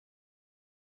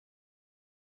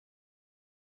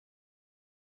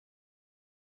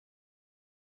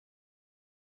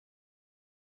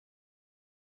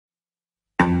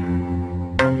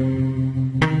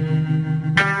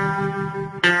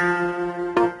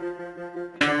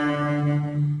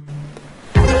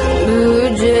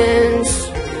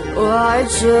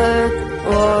I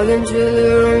walk into the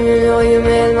room, you know you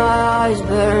made my eyes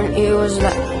burn. It was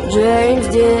like James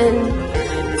Dean,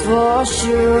 for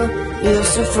sure. You're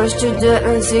so fresh to death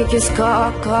and think his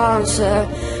car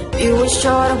concept. You was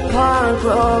short of punk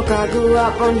rock, I grew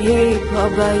up on hip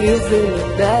hop, but you feel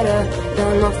it better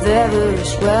than my favorite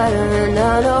sweater. And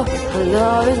I know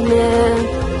love is mean,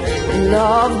 and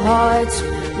love hurts,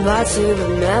 but still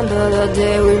remember the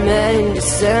day we met in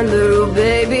December. Oh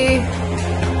baby,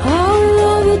 I'll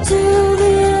love you till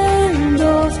the end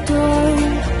of time.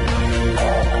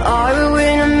 I will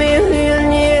win a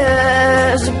million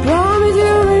years, I promise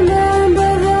you remember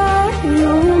that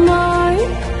you're mine.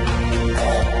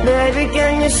 Baby,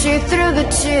 can you see through the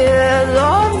tears?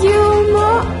 Love you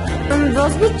more and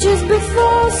those bitches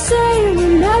before. Say you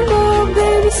remember,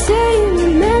 baby, say you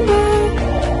remember.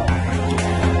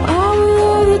 I will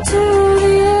love you till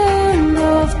the end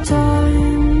of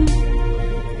time.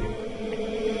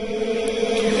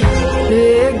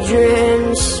 Big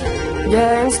dreams,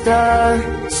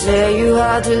 gangster. Say you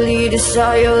had to lead us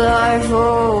all your life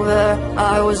over.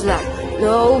 I was like,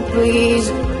 no please,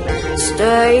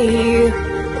 stay here.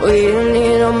 We don't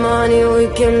need no money, we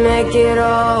can make it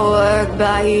all work.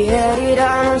 But he headed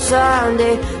out on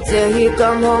Sunday, till he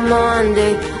come home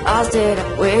Monday. I stayed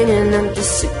up waiting,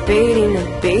 anticipating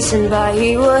and pacing. But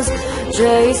he was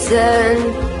Jason,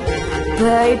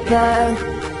 paper,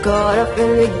 caught up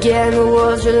in the game, it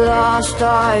was the last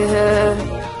I heard.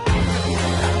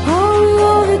 I'll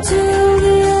love you till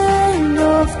the end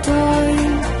of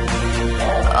time.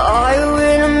 I will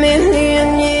win a million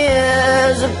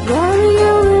years, I promise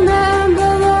you remember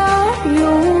that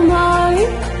you're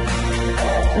mine.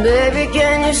 Baby,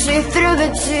 can you see through the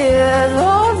tears?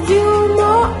 Love you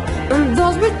more and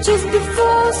those bitches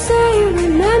before. Say you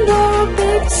remember,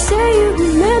 baby, say you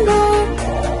remember.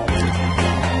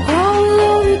 I'll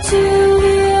love you till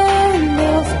the end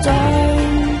of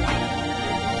time.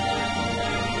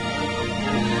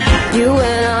 You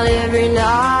went out every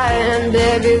night and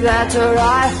baby that's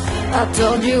alright. I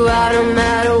told you I don't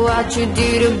matter what you do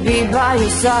to be by your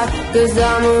side. Cause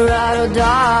I'm a ride or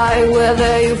die,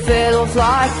 whether you fail or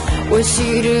fly. We'll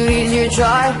see to ease you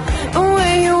try. But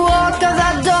when you walked out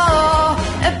that door,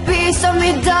 a piece of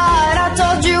me died. I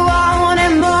told you I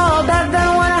wanted more back then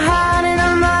when I had it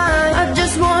on mine. I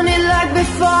just wanted like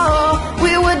before,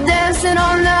 we were dancing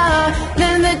all night.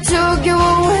 Then they took you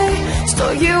away,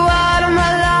 stole you out of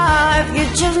my life. You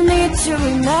just need to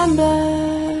remember.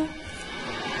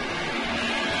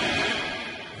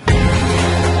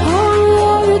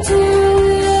 Till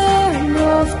the end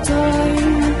of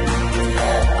time,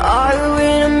 I will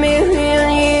win a million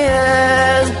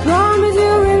years. Promise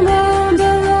you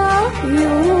remember that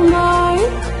you're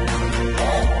mine.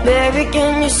 Baby,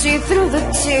 can you see through the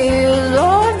tears?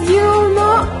 Love you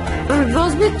more and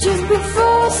those bitches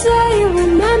before. Say you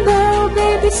remember,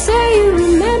 baby, say you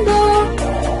remember.